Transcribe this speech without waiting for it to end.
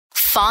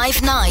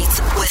5 Nights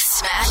with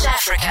Smash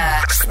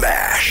Africa.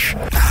 Smash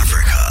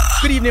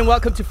Africa. Good evening,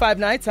 welcome to 5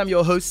 Nights. I'm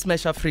your host,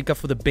 Smash Africa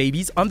for the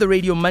babies, on the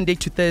radio Monday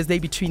to Thursday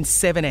between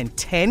 7 and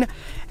 10.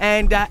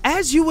 And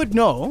as you would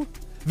know,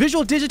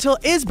 Visual Digital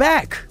is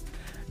back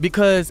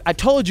because I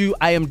told you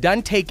I am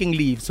done taking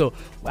leave. So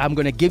I'm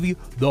going to give you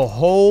the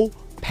whole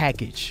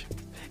package.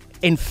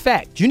 In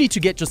fact, you need to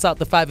get yourself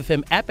the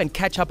 5FM app and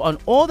catch up on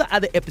all the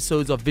other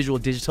episodes of Visual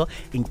Digital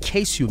in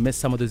case you missed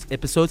some of those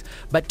episodes.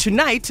 But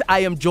tonight, I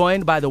am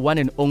joined by the one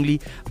and only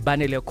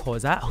Banele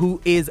Khoza, who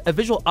is a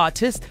visual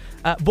artist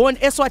born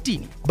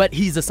Eswatini, but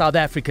he's a South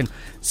African.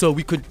 So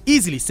we could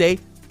easily say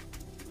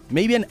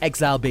maybe an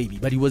exile baby,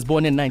 but he was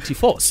born in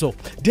 94, so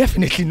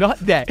definitely not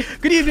that.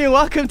 Good evening,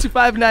 welcome to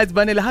 5 Nights,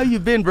 Banele. How you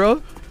been,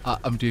 bro?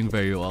 I'm doing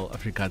very well,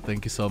 Africa.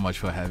 Thank you so much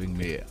for having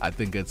me. I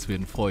think it's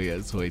been 4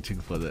 years waiting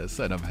for this,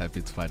 and I'm happy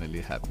it's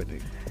finally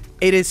happening.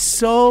 It is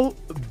so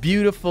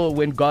beautiful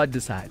when God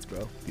decides,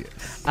 bro.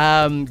 Yes.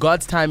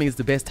 God's timing is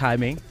the best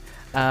timing.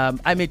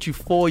 I met you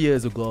 4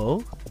 years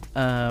ago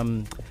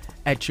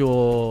at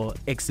your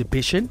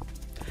exhibition,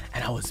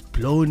 and I was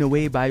blown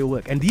away by your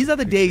work. And these are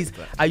the days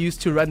I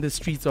used to run the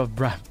streets of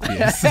Bram.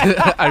 Yes,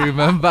 I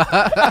remember.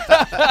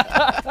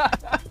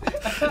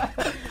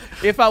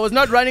 If I was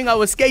not running, I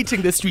was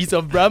skating the streets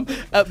of Bram.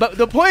 But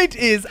the point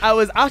is, I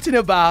was out and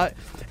about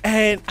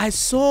and I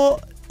saw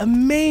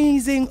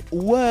amazing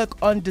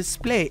work on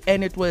display.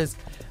 And it was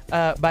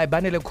by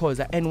Banele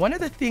Khoza. And one of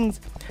the things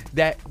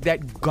that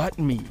got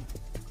me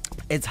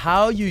is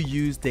how you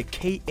use the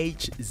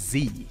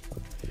KHZ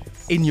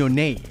in your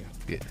name.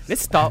 Yes.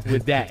 Let's start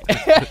with that.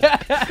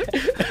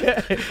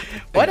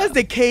 What does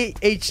the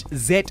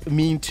KHZ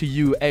mean to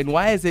you? And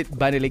why is it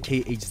Banele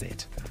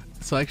KHZ?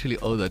 So I actually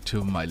owe that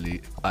to my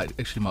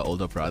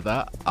older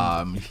brother.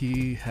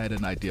 He had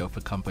an idea of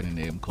a company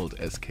name called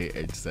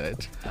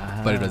SKHZ,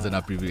 but it was an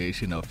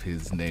abbreviation of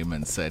his name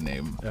and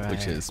surname,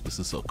 which is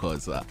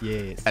Khoza.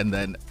 Yes. And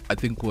then I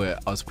think I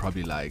was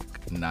probably like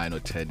 9 or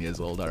 10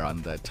 years old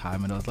around that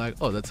time, and I was like,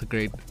 oh, that's a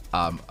great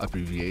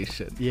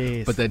abbreviation.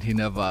 Yes. But then he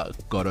never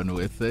got on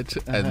with it,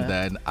 and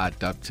then I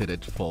adapted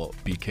it for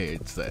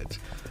BKHZ.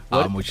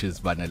 Which is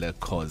Banele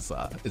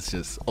Khoza. It's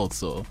just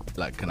also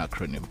like an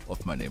acronym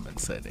of my name and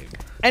surname.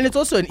 And it's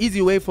also an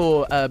easy way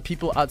for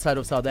people outside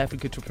of South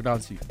Africa to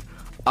pronounce you.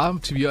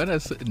 To be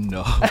honest,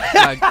 no.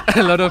 Like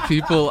a lot of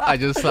people are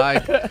just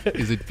like,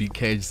 is it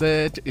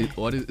BKZ?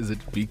 What is it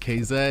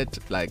BKZ?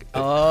 Like,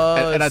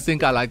 and I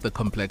think I like the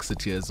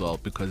complexity as well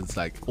because it's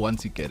like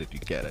once you get it, you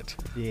get it.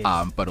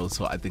 Yes. But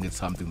also I think it's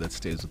something that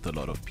stays with a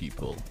lot of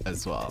people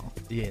as well.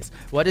 Yes.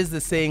 What is the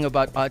saying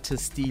about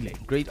artists stealing?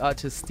 Great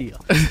artists steal.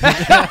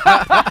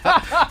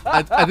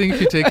 I think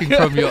if you're taking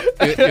from your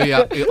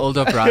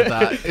older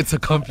brother, it's a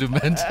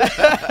compliment.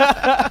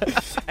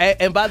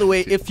 And by the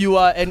way, if you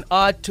are an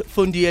art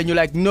fundi and you're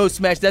like, no,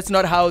 Smash, that's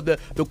not how the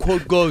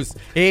quote goes.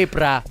 Hey,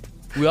 brah,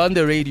 we're on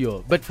the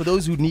radio. But for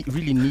those who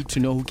really need to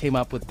know who came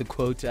up with the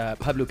quote,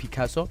 Pablo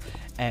Picasso,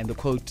 and the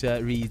quote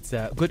reads,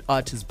 good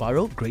artists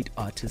borrow, great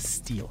artists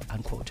steal,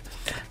 unquote.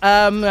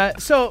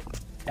 So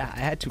I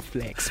had to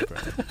flex, bro.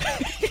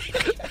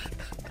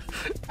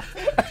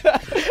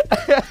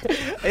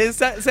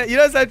 So, you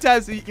know,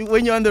 sometimes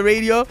when you're on the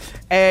radio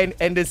and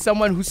there's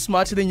someone who's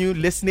smarter than you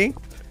listening,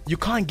 you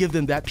can't give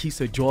them that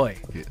piece of joy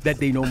that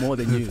they know more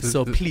than you.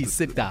 So please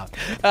sit down.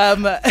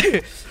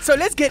 So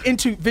let's get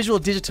into Visual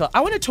Digital.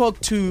 I want to talk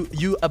to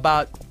you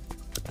about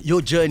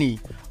your journey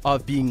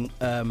of being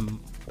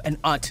an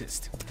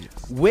artist.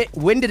 Yes.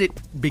 When did it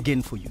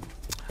begin for you?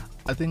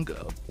 I think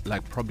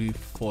like probably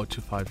 4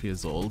 to 5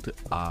 years old.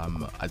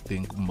 I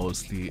think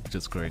mostly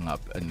just growing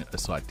up in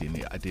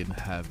Eswatini, I didn't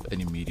have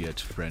an immediate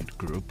friend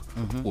group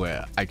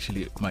where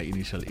actually my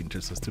initial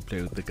interest was to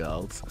play with the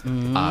girls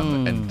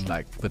and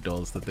like the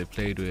dolls that they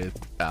played with.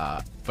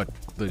 But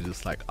they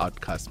just like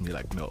outcast me,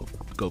 like, no,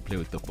 go play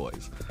with the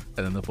boys.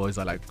 And then the boys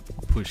are like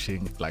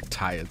pushing like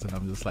tires, and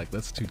I'm just like,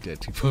 that's too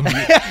dirty for me.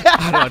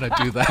 I don't want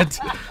to do that.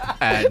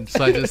 And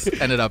so I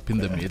just ended up in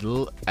the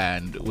middle,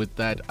 and with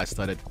that I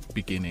started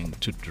beginning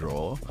to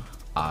draw.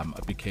 I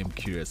became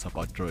curious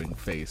about drawing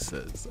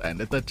faces, and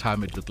at that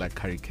time it looked like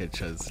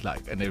caricatures, like,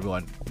 and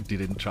everyone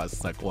didn't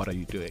trust, like, what are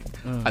you doing?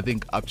 I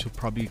think up to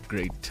probably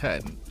grade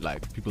 10,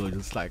 like, people were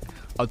just like,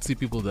 I'd see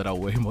people that are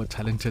way more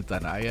talented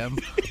than I am,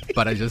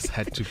 but I just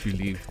had to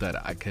believe that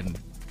I can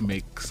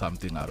make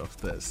something out of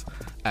this.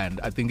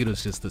 And I think it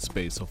was just the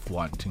space of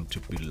wanting to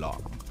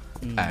belong.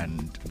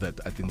 And that,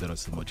 I think that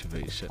was the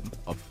motivation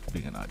of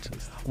being an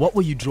artist. What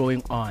were you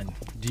drawing on?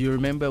 Do you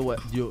remember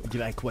what you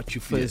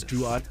first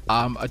drew on?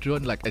 I drew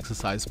on like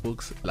exercise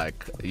books,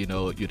 like, you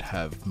know, you'd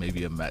have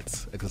maybe a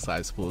maths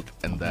exercise book,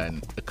 and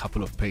then a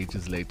couple of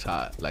pages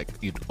later, like,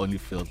 you'd only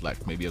filled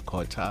like maybe a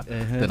quarter.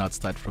 Then I'd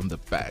start from the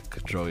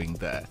back drawing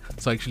there.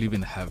 So I actually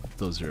even have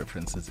those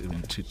references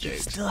even to date. You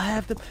still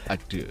have them? I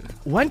do.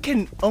 One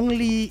can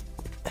only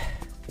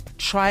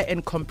try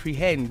and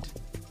comprehend.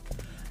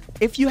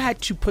 If you had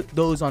to put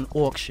those on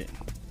auction,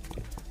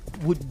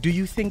 do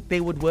you think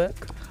they would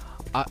work?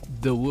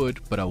 They would,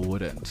 but I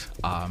wouldn't.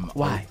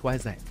 Why? Why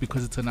is that?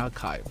 Because it's an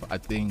archive. I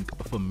think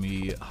for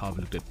me, how I've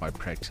looked at my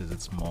practice,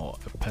 it's more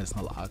a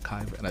personal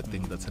archive, and I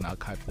think that's an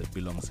archive that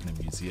belongs in a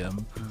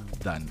museum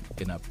than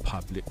in a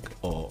public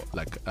or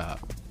like a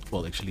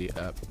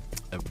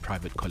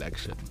private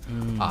collection.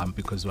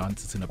 Because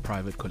once it's in a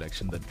private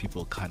collection, then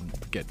people can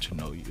get to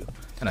know you,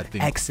 and I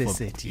think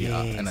access it.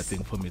 Yeah, yes. and I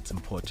think for me it's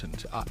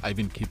important. I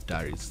even keep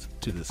diaries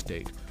to this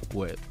date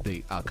where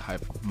they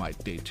archive my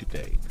day to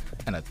day,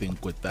 and I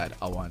think with that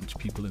I want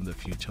people in the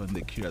future, and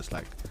they're curious,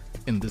 like,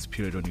 in this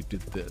period when you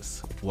did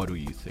this, what were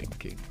you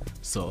thinking?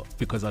 So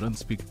because I don't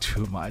speak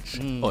too much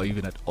or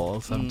even at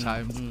all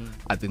sometimes,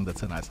 I think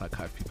that's a nice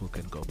archive people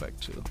can go back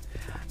to.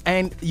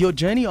 And your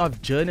journey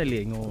of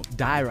journaling or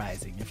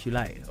diarizing, if you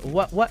like,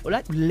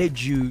 what led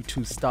you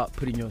to start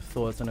putting your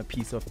thoughts on a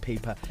piece of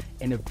paper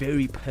in a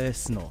very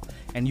personal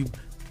and, you,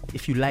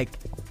 if you like,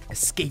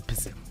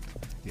 escapism?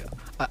 Yeah,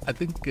 I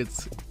think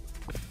it's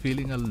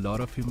feeling a lot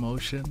of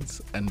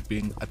emotions and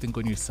being, I think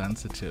when you're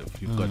sensitive,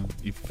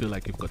 you feel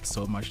like you've got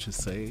so much to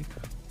say,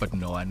 but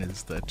no one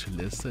is there to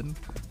listen.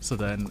 So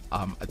then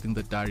I think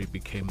the diary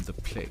became the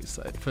place.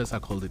 At first I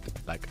called it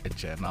like a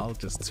journal,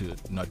 just to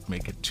not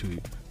make it too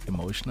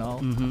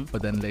emotional.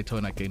 But then later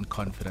when I gained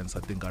confidence, I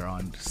think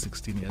around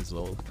 16 years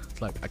old,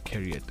 it's like I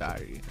carry a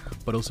diary.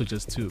 But also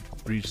just to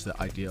reach the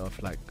idea of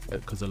like,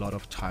 because a lot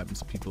of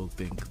times people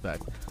think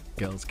that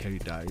girls carry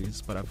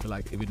diaries, but I feel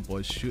like even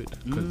boys should,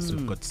 because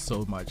we've got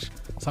so much,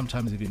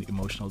 sometimes even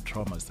emotional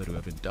traumas that we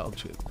haven't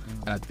dealt with.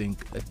 And I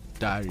think a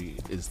diary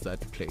is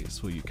that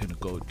place where you can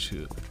go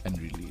to and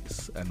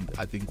release. And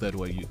I think that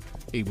way you're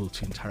able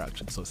to interact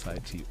with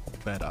society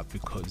better,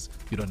 because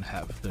you don't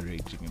have the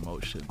raging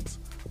emotions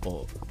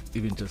or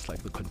even just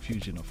like the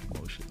confusion of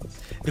emotions.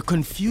 The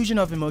confusion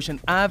of emotion.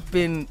 I've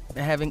been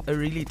having a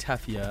really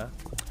tough year.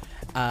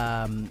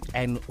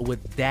 And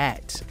with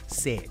that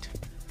said,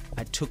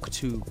 I took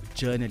to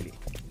journaling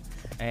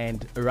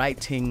and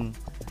writing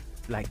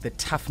like the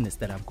toughness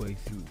that I'm going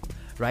through,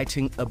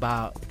 writing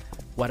about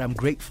what I'm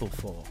grateful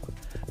for,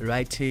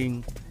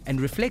 writing and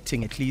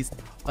reflecting at least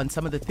on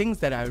some of the things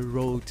that I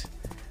wrote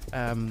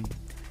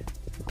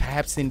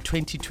perhaps in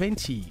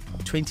 2020,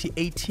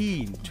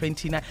 2018,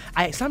 2019.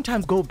 I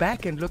sometimes go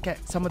back and look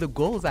at some of the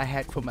goals I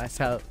had for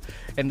myself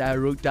and I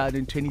wrote down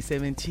in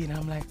 2017.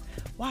 I'm like,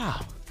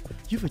 wow,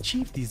 you've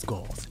achieved these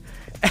goals.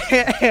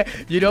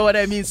 You know what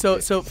I mean? So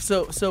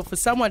for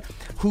someone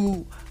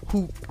who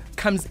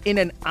comes in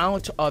and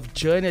out of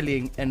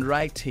journaling and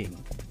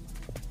writing,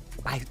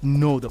 I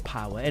know the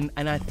power, and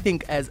I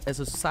think as a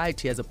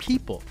society, as a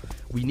people,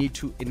 we need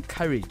to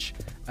encourage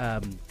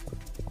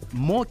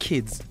more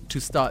kids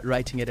to start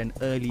writing at an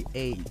early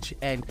age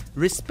and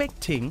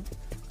respecting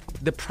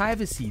the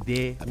privacy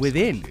there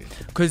within.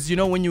 Because, you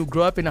know, when you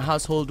grow up in a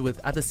household with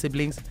other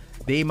siblings,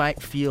 they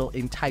might feel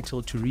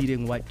entitled to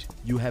reading what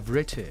you have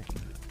written.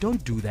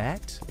 Don't do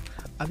that.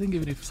 I think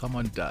even if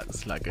someone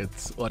does, like,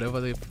 it's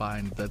whatever they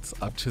find, that's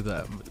up to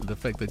them. The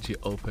fact that you're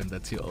open,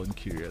 that's your own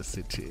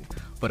curiosity.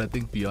 But I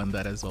think beyond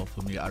that as well,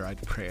 for me, I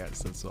write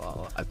prayers as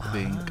well. I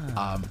think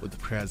with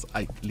prayers,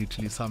 I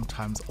literally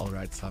sometimes I'll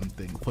write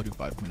something,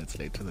 45 minutes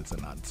later there's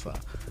an answer.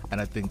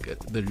 And I think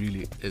there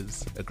really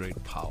is a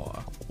great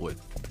power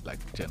with like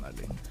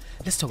journaling.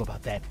 Let's talk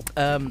about that.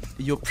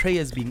 Your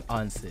prayers being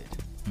answered.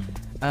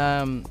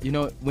 You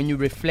know, when you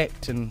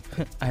reflect, and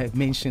I have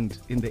mentioned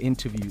in the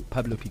interview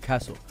Pablo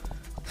Picasso.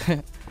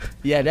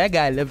 Yeah, that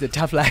guy lived a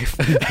tough life.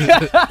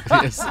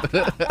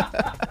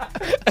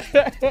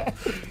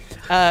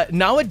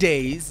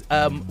 Nowadays,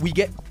 we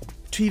get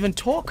to even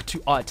talk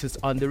to artists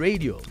on the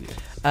radio.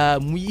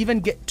 We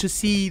even get to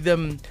see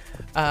them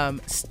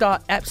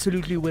start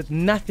absolutely with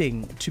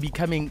nothing to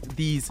becoming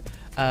these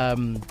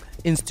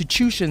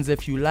institutions,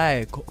 if you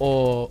like,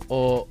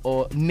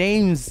 or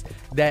names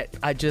that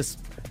are just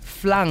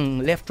flung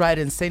left, right,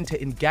 and center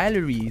in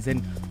galleries,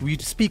 and we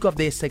speak of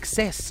their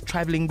success,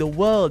 traveling the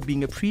world,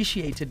 being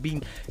appreciated,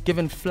 being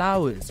given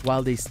flowers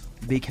while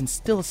they can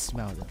still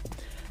smell them.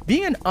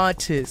 Being an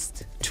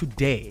artist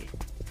today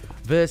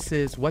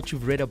versus what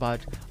you've read about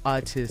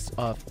artists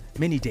of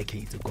many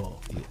decades ago,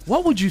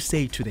 what would you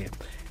say to them?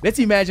 Let's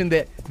imagine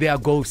that they are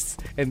ghosts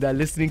and they're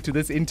listening to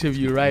this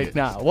interview right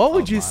now. What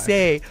would you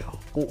say?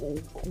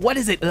 What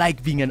is it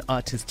like being an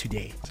artist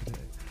today?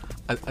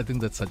 I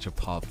think that's such a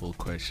powerful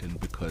question,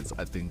 because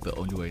I think the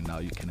only way now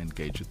you can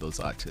engage with those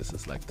artists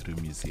is like through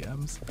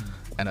museums.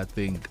 And I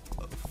think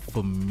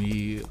for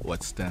me,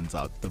 what stands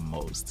out the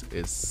most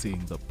is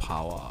seeing the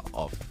power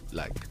of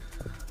like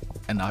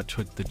an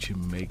artwork that you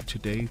make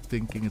today,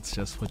 thinking it's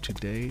just for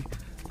today,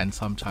 and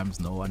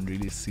sometimes no one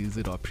really sees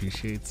it or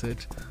appreciates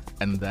it.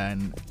 And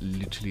then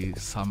literally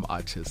some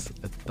artists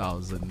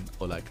 1,000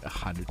 or like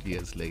 100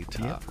 years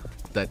later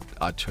that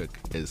artwork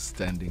is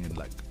standing in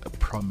like a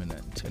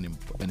prominent and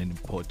an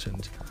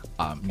important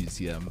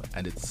museum,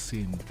 and it's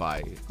seen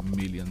by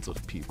millions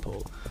of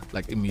people.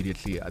 Like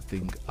immediately, I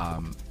think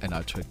an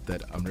artwork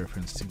that I'm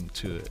referencing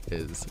to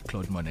is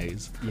Claude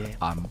Monet's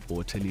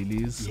Water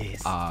Lilies.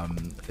 Yes.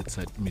 It's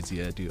at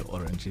Musée de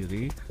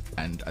Orangerie,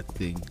 and I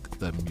think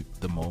the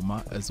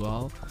MoMA as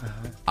well.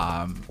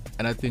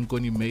 And I think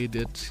when he made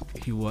it,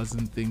 he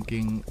wasn't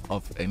thinking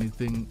of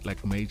anything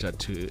like major,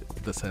 to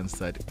the sense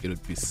that it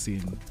would be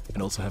seen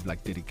and also have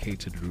like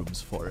dedicated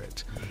rooms for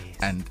it. Yes.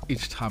 And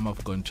each time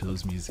I've gone to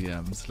those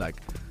museums, like,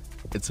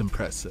 it's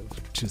impressive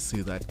to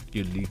see that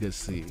your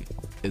legacy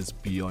is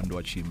beyond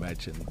what you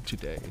imagine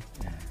today.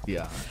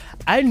 Yeah.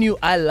 I knew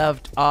I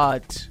loved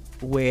art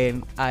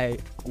when I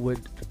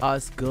would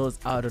ask girls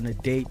out on a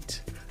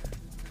date,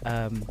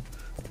 and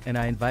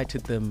I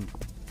invited them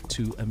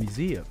to a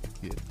museum.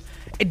 Yes.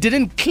 It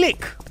didn't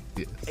click.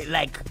 Yes.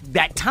 Like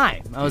that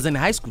time. I was in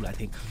high school, I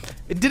think.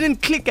 It didn't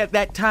click at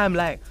that time,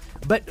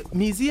 but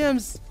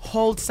museums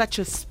hold such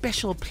a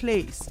special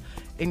place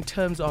in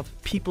terms of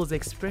people's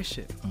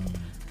expression,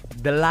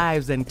 the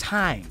lives and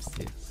times.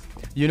 Yes.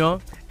 You know,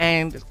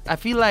 and I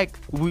feel like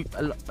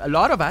a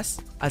lot of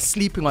us are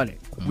sleeping on it.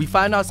 We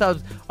find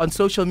ourselves on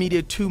social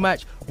media too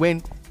much,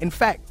 when in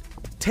fact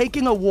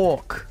taking a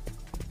walk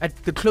at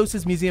the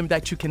closest museum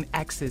that you can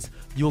access,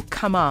 you'll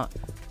come out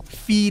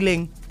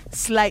feeling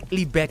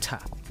slightly better.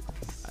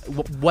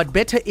 What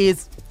better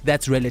is,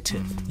 that's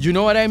relative. You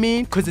know what I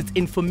mean? Because it's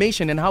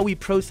information, and how we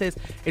process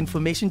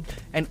information.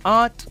 And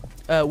art,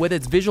 whether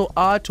it's visual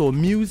art or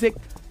music,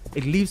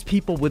 it leaves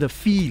people with a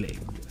feeling,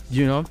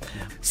 you know?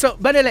 So,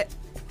 Banele,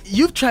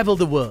 you've traveled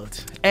the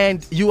world,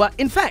 and you are,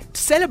 in fact,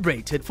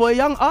 celebrated for a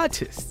young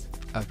artist.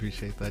 I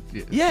appreciate that.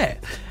 Yes. Yeah.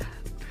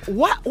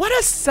 What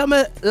are some,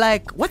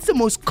 what's the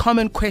most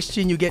common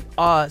question you get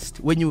asked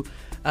when you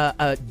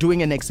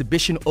doing an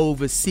exhibition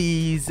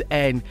overseas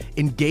and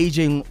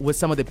engaging with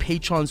some of the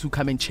patrons who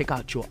come and check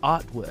out your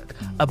artwork,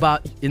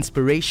 about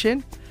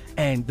inspiration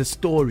and the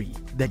story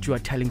that you are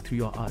telling through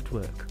your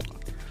artwork?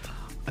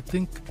 I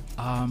think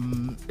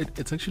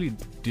it's actually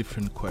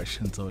different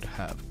questions I would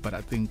have, but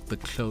I think the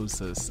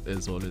closest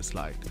is always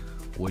like,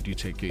 where do you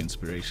take your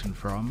inspiration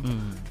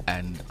from?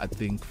 And I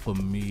think for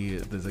me,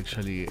 there's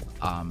actually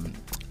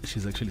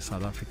she's actually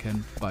South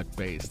African but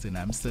based in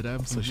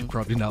Amsterdam, so she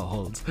probably now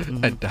holds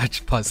a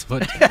Dutch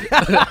passport.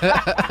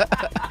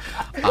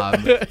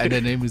 And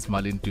her name is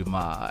Marlene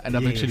Dumas, and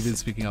I've actually been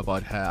speaking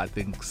about her, I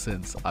think,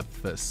 since I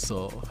first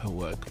saw her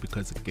work,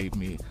 because it gave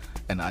me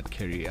an art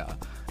career.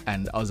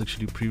 And I was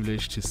actually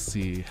privileged to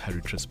see her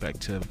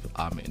retrospective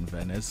in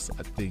Venice,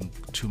 I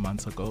think 2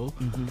 months ago.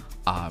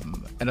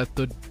 And I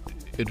thought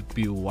it would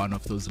be one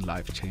of those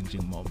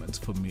life-changing moments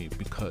for me,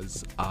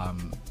 because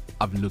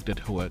I've looked at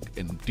her work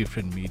in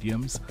different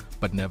mediums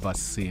but never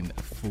seen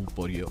a full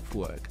body of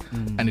work.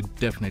 And it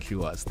definitely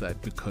was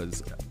that,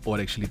 because what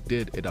actually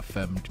did, it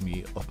affirmed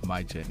me of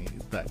my journey,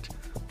 that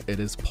it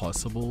is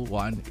possible,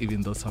 one,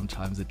 even though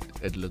sometimes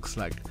it looks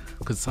like,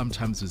 because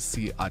sometimes we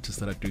see artists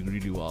that are doing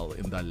really well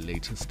in their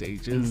later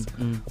stages,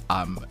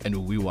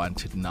 and we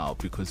want it now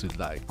because we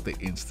like the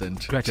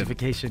instant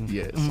gratification.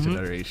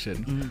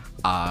 Generation.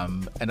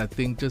 And I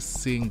think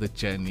just seeing the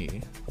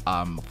journey,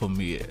 for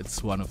me,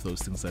 it's one of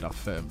those things that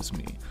affirms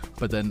me.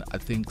 But then I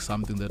think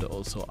something that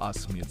also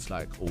asks me, it's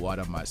like, what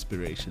are my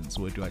aspirations?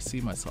 Where do I see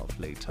myself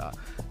later?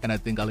 And I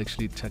think I'll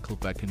actually tackle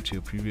back into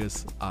your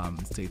previous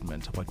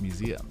statement about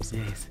museums.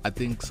 Yes. I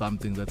think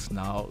something that's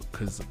now,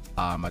 because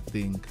I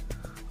think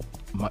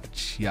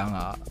much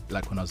younger,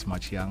 like when I was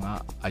much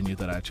younger, I knew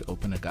that I had to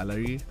open a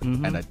gallery,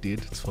 and I did.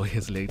 It's 4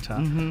 years later,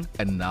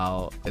 and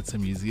now it's a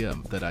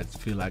museum that I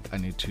feel like I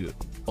need to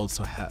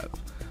also have.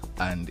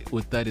 And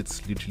with that,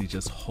 it's literally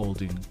just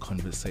holding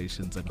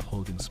conversations and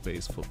holding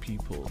space for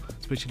people,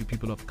 especially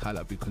people of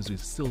color, because we're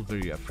still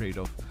very afraid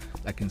of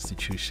like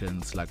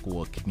institutions, like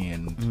walking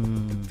in,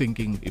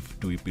 thinking, if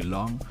do we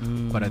belong?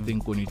 But I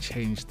think when you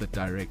change the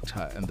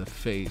director and the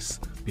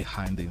face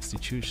behind the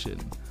institution,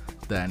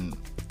 then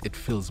it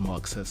feels more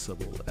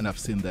accessible. And I've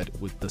seen that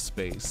with the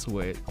space,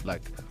 where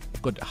like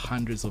we've got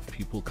hundreds of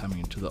people coming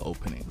into the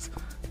openings,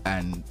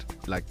 and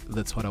like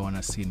that's what I want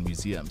to see in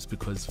museums,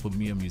 because for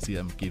me a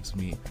museum gives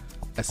me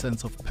a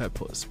sense of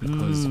purpose,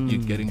 because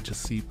you're getting to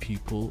see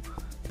people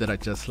that are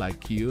just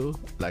like you,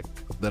 like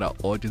that are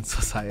odd in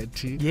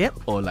society,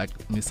 or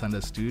like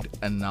misunderstood,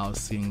 and now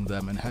seeing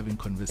them and having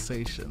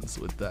conversations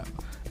with them.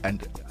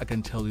 And I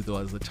can tell you, there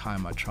was a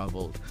time I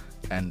traveled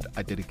and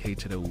I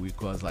dedicated a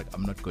week where I was like,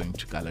 I'm not going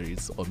to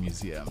galleries or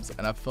museums,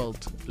 and I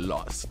felt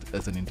lost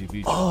as an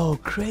individual. Oh,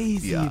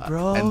 crazy,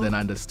 bro. And then I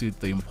understood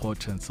the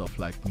importance of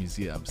like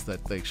museums,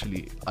 that they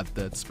actually are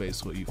that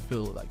space where you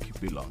feel like you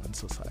belong in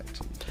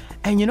society.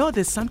 And you know,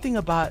 there's something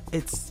about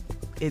its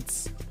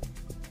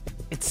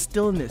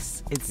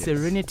stillness, its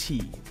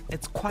serenity,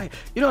 it's quiet.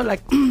 You know,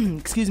 like,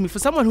 excuse me, for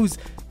someone who's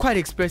quite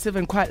expressive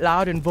and quite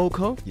loud and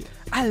vocal,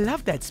 I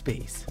love that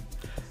space,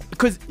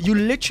 because you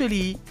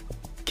literally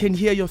can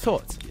hear your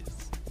thoughts.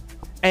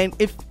 And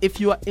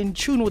if you are in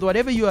tune with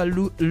whatever you are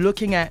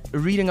looking at,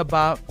 reading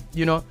about,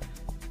 you know,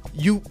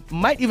 you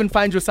might even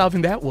find yourself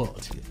in that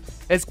world. Yes.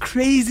 As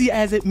crazy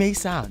as it may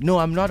sound. No,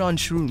 I'm not on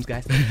shrooms,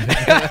 guys.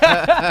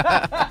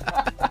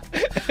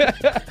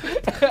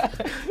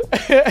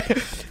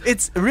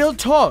 It's real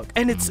talk,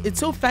 and it's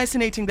so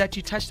fascinating that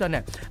you touched on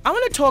that. I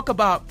want to talk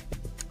about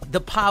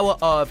the power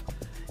of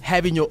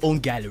having your own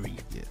gallery.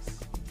 Yes.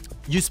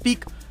 You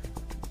speak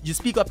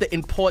of the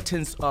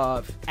importance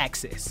of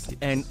access, yes,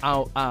 and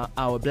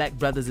our black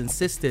brothers and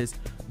sisters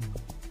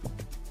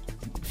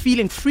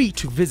feeling free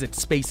to visit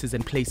spaces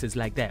and places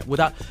like that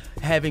without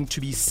having to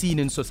be seen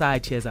in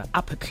society as an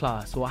upper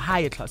class or a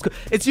higher class.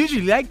 It's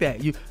usually like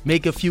that. You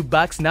make a few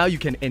bucks, now you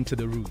can enter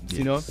the rooms, yes,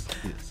 you know?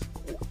 Yes.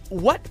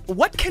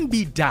 What can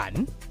be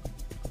done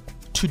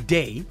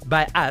today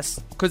by us,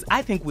 because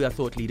I think we are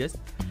thought leaders,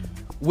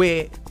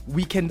 where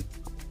we can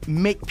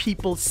make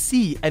people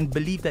see and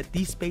believe that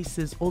these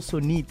spaces also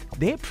need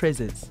their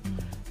presence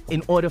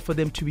in order for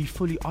them to be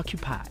fully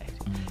occupied.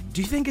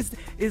 Do you think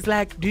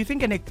do you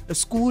think a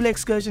school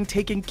excursion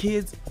taking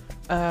kids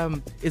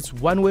is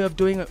one way of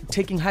doing it,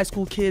 taking high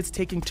school kids,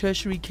 taking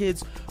tertiary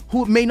kids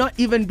who may not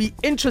even be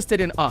interested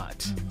in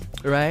art,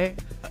 right?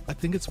 I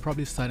think it's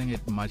probably starting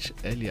it much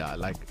earlier,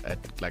 like at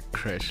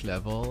creche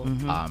level,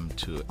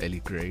 to early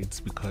grades,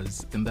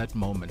 because in that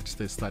moment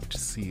they start to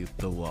see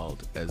the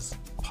world as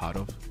part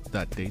of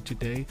that day to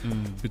day,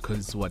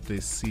 because what they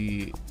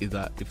see is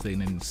that if they're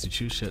in an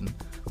institution,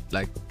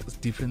 like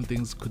different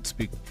things could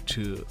speak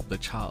to the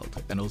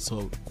child, and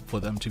also for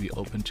them to be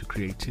open to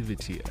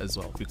creativity as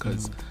well,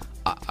 because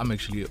I'm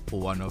actually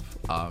one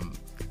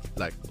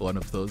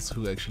of those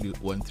who actually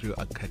went through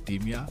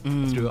academia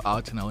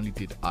throughout, and I only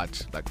did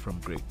art like from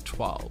grade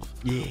 12,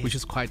 yes, which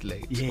is quite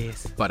late.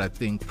 Yes. But I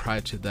think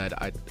prior to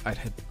that, I'd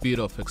had a bit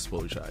of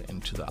exposure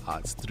into the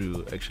arts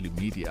through actually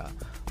media.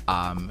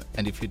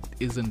 And if it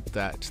isn't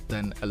that,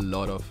 then a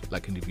lot of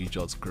like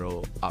individuals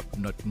grow up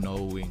not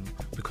knowing,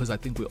 because I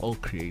think we're all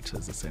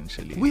creators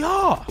essentially. We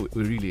are.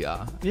 We really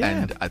are. Yeah.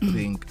 And I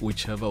think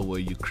whichever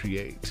way you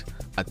create,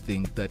 I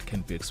think that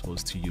can be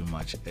exposed to you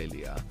much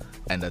earlier.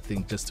 And I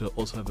think just to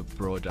also have a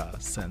broader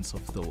sense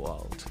of the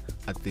world,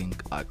 I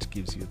think art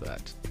gives you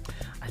that.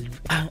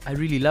 I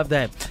really love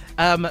that.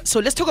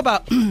 So let's talk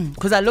about,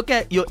 because I look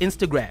at your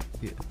Instagram.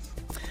 Yes.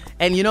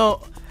 And you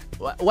know,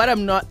 what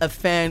I'm not a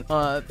fan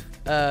of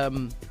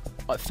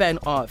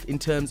in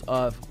terms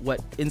of what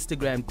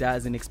Instagram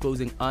does in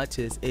exposing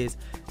artists is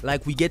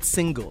like we get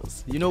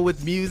singles, you know,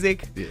 with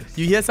music. Yes.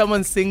 You hear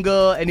someone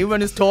single and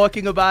everyone is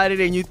talking about it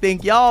and you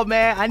think, yo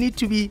man, I need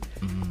to be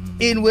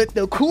in with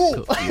the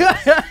cool.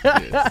 Yes.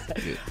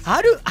 Yes.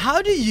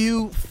 How do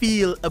you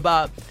feel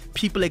about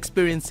people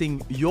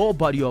experiencing your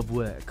body of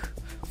work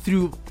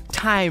through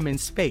time and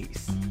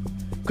space?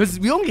 Because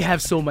we only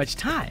have so much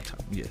time.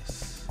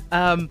 Yes.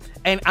 And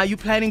are you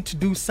planning to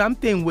do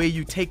something where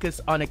you take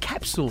us on a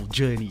capsule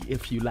journey,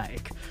 if you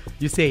like?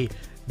 You say,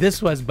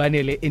 this was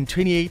Banele in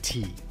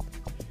 2018,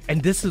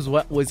 and this is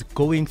what was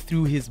going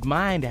through his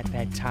mind at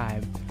that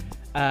time.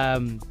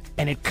 And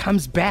it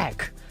comes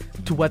back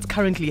to what's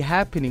currently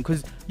happening,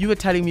 because you were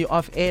telling me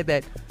off air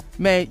that,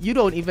 man, you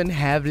don't even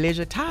have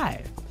leisure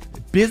time.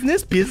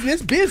 Business.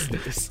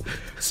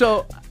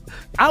 So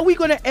are we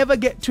going to ever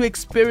get to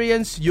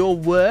experience your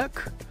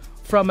work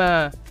from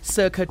a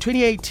circa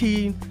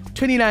 2018,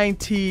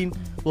 2019,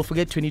 we'll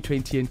forget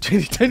 2020 and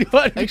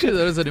 2021. Actually,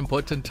 that was an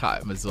important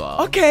time as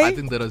well. Okay. I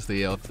think that was the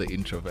year of the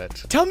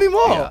introvert. Tell me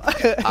more.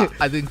 Yeah.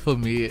 I think for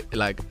me,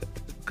 like,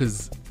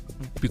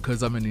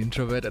 because I'm an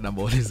introvert and I'm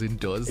always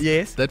indoors,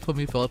 yes, that for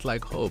me felt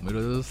like home. It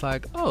was just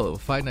like, oh,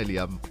 finally,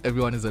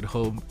 everyone is at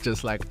home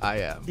just like I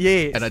am.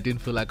 Yes. And I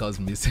didn't feel like I was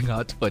missing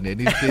out on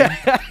anything.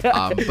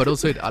 But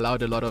also it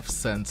allowed a lot of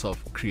sense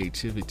of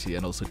creativity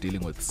and also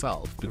dealing with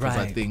self. Because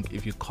I think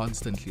if you're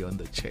constantly on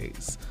the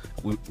chase,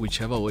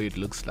 whichever way it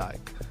looks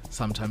like,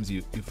 sometimes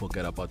you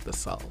forget about the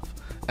self.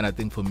 And I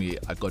think for me,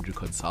 I got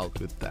reconciled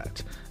with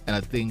that. And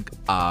I think,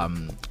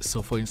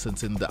 so for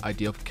instance, in the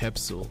idea of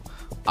capsule,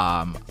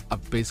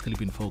 I've basically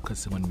been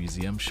focusing on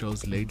museum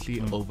shows lately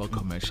over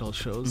commercial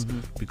shows,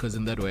 because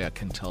in that way I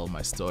can tell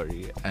my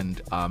story.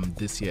 And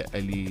this year,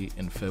 early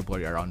in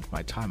February, around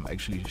my time, I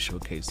actually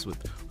showcased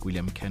with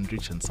William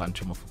Kendrick and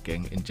Santum of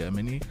Gang in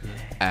Germany.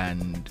 Yeah.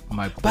 And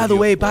by the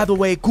way,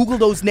 Google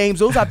those names.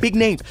 Those are big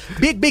names.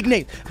 Big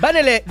names.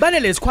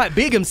 Banele is quite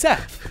big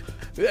himself.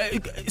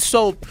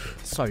 So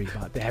sorry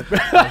about that.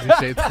 I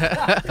appreciate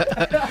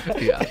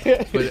that.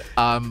 Yeah, but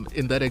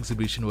in that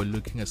exhibition we're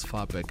looking as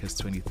far back as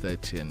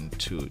 2013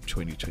 to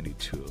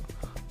 2022.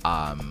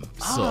 Damn.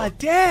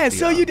 Yeah.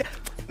 So you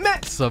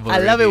man, I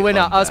love it when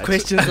I ask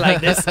questions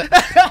like this. and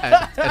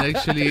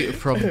actually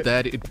from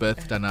that it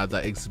birthed another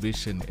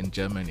exhibition in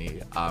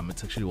Germany.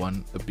 It's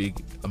actually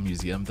a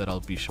museum that I'll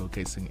be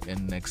showcasing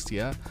in next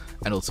year,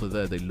 and also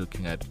there they're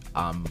looking at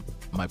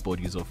my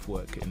bodies of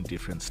work in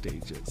different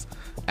stages,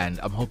 and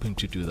I'm hoping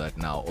to do that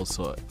now.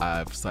 Also,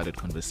 I've started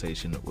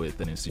conversation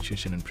with an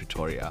institution in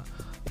Pretoria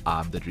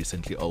that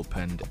recently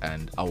opened,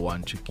 and I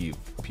want to give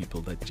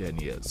people that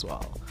journey as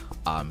well.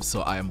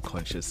 So I am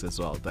conscious as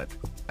well that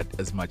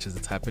as much as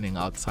it's happening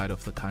outside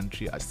of the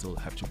country, I still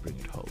have to bring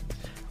it home.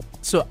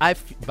 So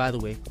by the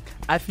way,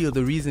 I feel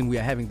the reason we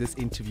are having this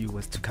interview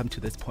was to come to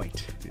this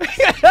point.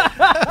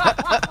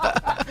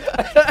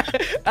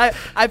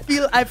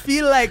 I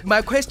feel like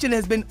my question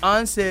has been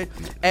answered,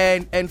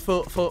 and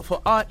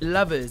for art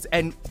lovers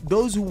and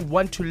those who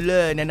want to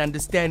learn and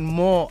understand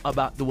more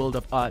about the world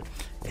of art,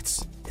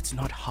 it's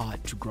not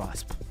hard to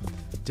grasp.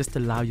 Just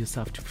allow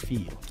yourself to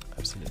feel.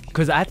 Absolutely.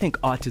 Because I think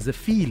art is a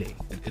feeling.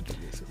 It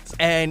really is.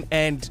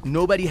 And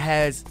nobody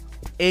has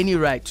any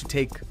right to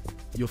take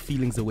your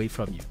feelings away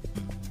from you.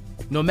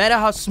 No matter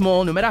how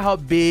small, no matter how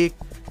big,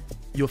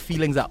 your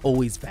feelings are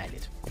always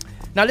valid.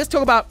 Now let's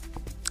talk about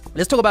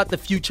the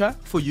future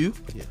for you.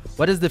 Yes.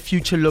 What does the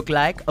future look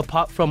like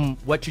apart from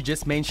what you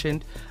just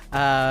mentioned?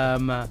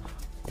 Are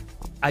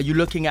you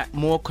looking at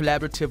more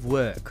collaborative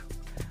work?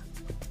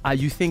 Are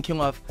you thinking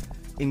of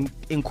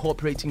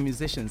incorporating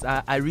musicians?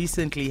 I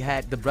recently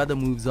had the Brother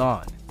Moves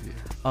On. Yes.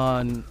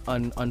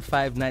 On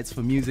 5 Nights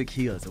for Music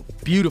Heals, a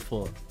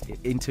beautiful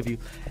interview,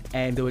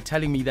 and they were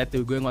telling me that they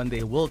were going on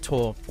their world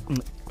tour,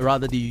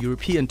 rather the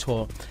European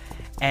tour,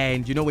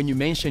 and you know, when you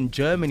mentioned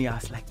Germany, I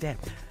was like, damn.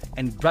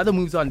 And Brother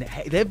Moves On,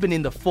 they've been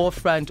in the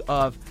forefront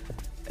of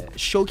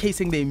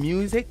showcasing their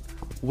music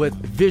with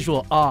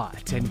visual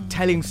art and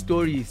telling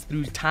stories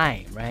through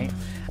time, right?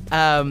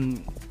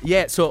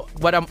 So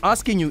what I'm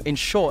asking you in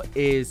short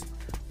is,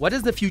 what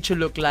does the future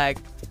look like?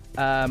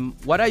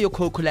 What are your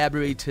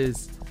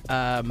co-collaborators?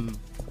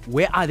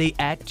 Where are they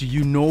at? Do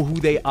you know who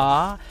they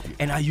are?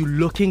 And are you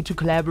looking to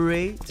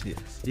collaborate?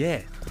 Yes.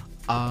 Yeah.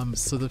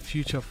 So the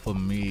future for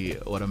me,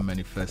 what I'm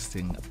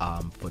manifesting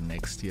for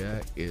next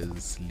year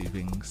is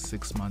living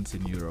 6 months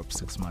in Europe,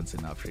 6 months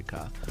in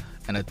Africa.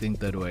 And I think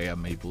that way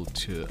I'm able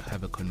to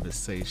have a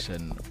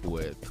conversation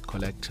with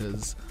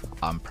collectors,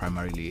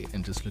 primarily,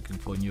 and just looking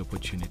for new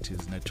opportunities,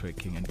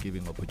 networking and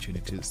giving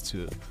opportunities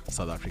to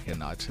South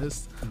African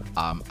artists.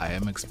 I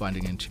am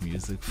expanding into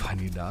music,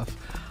 funny enough.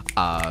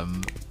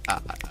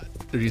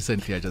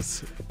 Recently, I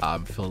just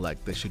feel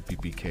like there should be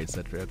BKs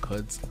at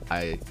records.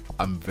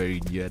 I'm very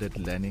new at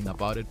learning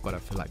about it, but I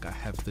feel like I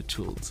have the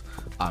tools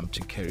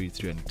to carry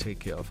through and take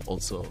care of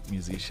also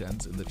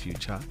musicians in the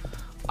future.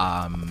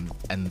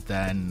 And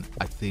then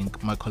I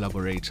think my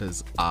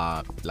collaborators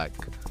are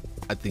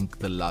I think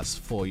the last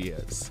 4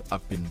 years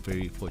I've been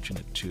very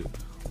fortunate to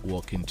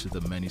walk into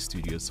the many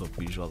studios of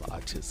visual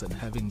artists and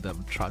having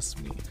them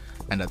trust me.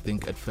 And I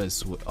think at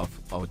first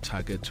our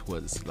target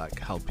was like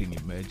helping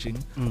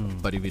emerging,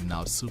 but even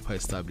now super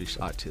established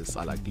artists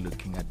are like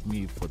looking at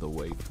me for the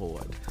way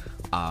forward.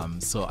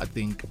 So I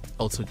think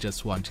also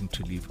just wanting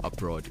to live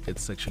abroad,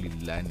 it's actually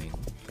learning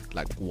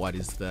like what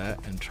is there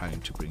and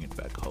trying to bring it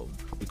back home,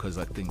 because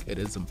I think it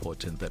is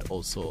important that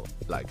also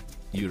like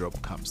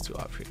Europe comes to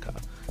Africa.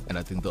 And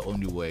I think the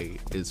only way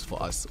is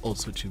for us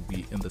also to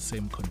be in the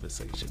same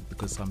conversation,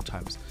 because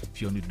sometimes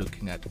if you're only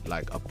looking at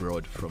like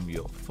abroad from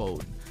your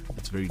phone,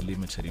 it's very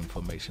limited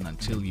information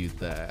until you're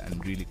there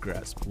and really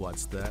grasp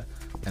what's there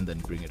and then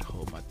bring it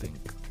home. I think,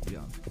 yeah,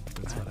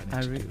 that's what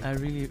I need to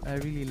do. I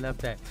really love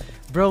that.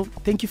 Bro,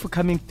 thank you for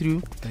coming through.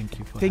 Thank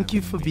you for Thank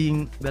you for me.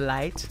 being the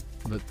light.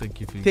 But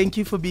thank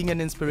you for being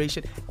an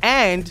inspiration.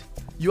 And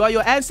you are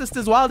your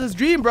ancestors' wildest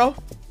dream, bro.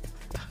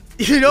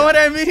 You know what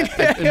I mean?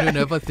 And you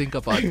never think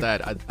about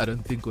that. I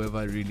don't think we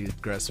ever really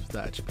grasped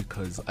that,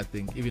 because I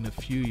think even a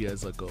few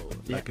years ago,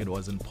 like it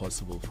wasn't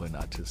possible for an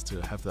artist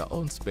to have their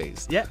own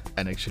space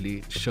and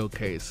actually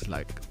showcase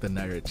like the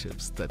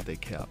narratives that they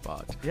care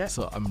about. Yeah.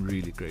 So I'm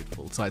really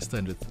grateful. So I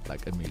stand with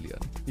like a million.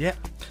 Yeah.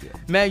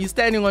 Man, you're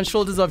standing on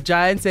shoulders of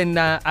giants, and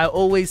I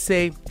always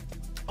say,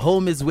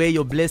 home is where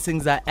your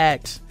blessings are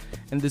at.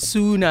 And the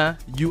sooner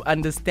you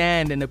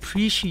understand and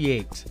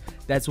appreciate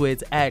that's where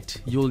it's at,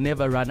 you'll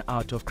never run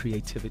out of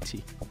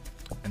creativity.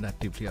 And I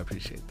deeply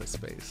appreciate the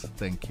space.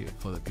 Thank you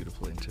for the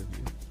beautiful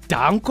interview.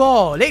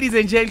 Danko, ladies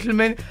and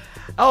gentlemen.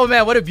 Oh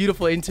man, what a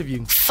beautiful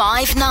interview.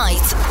 5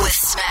 Nights with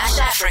Smash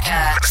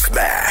Africa.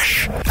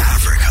 Smash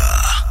Africa.